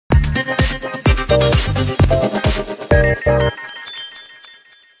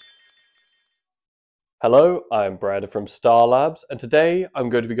Hello, I'm Brad from Star Labs, and today I'm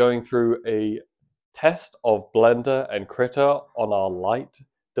going to be going through a test of Blender and Krita on our light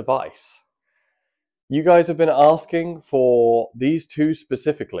device. You guys have been asking for these two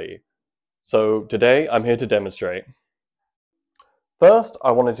specifically, so today I'm here to demonstrate. First,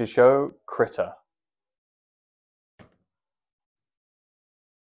 I wanted to show Krita.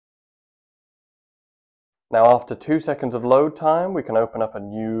 Now, after 2 seconds of load time, we can open up a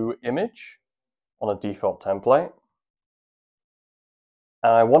new image on a default template.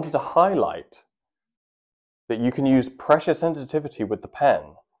 And I wanted to highlight that you can use pressure sensitivity with the pen,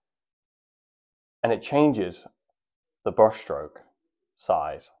 and it changes the brushstroke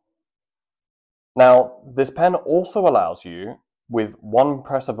size. Now, this pen also allows you, with one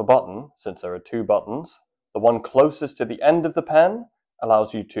press of a button, since there are two buttons, the one closest to the end of the pen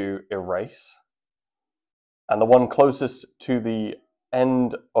allows you to erase, and the one closest to the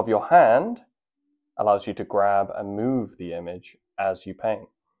end of your hand allows you to grab and move the image as you paint.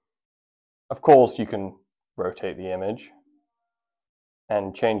 Of course, you can rotate the image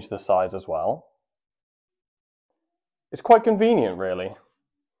and change the size as well. It's quite convenient, really.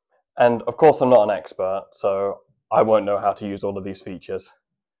 And of course, I'm not an expert, so I won't know how to use all of these features.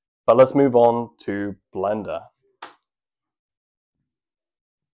 But let's move on to Blender.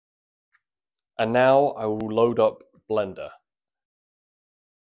 And now I will load up Blender.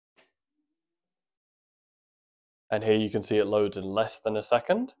 And here you can see it loads in less than a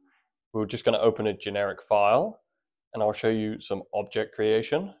second. We're just going to open a generic file, and I'll show you some object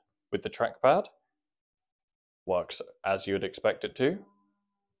creation with the trackpad. Works as you would expect it to.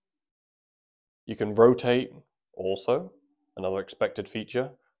 You can rotate also, another expected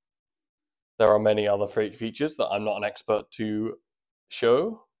feature. There are many other features that I'm not an expert to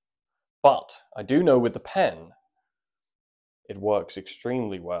show, but I do know with the pen, it works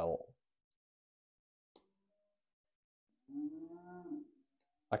extremely well.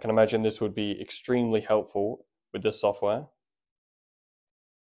 I can imagine this would be extremely helpful with this software.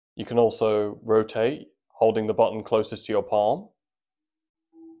 You can also rotate, holding the button closest to your palm.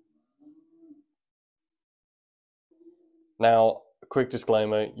 Now, a quick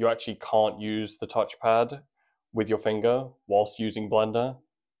disclaimer, you actually can't use the touchpad with your finger whilst using Blender.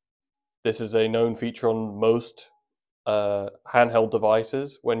 This is a known feature on most handheld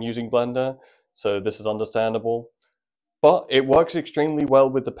devices when using Blender, so this is understandable. But it works extremely well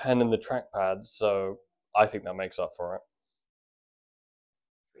with the pen and the trackpad, so I think that makes up for it.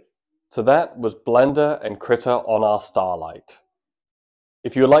 So that was Blender and Krita on our Starlight.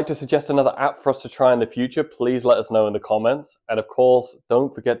 If you would like to suggest another app for us to try in the future, please let us know in the comments. And of course,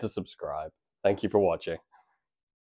 don't forget to subscribe. Thank you for watching.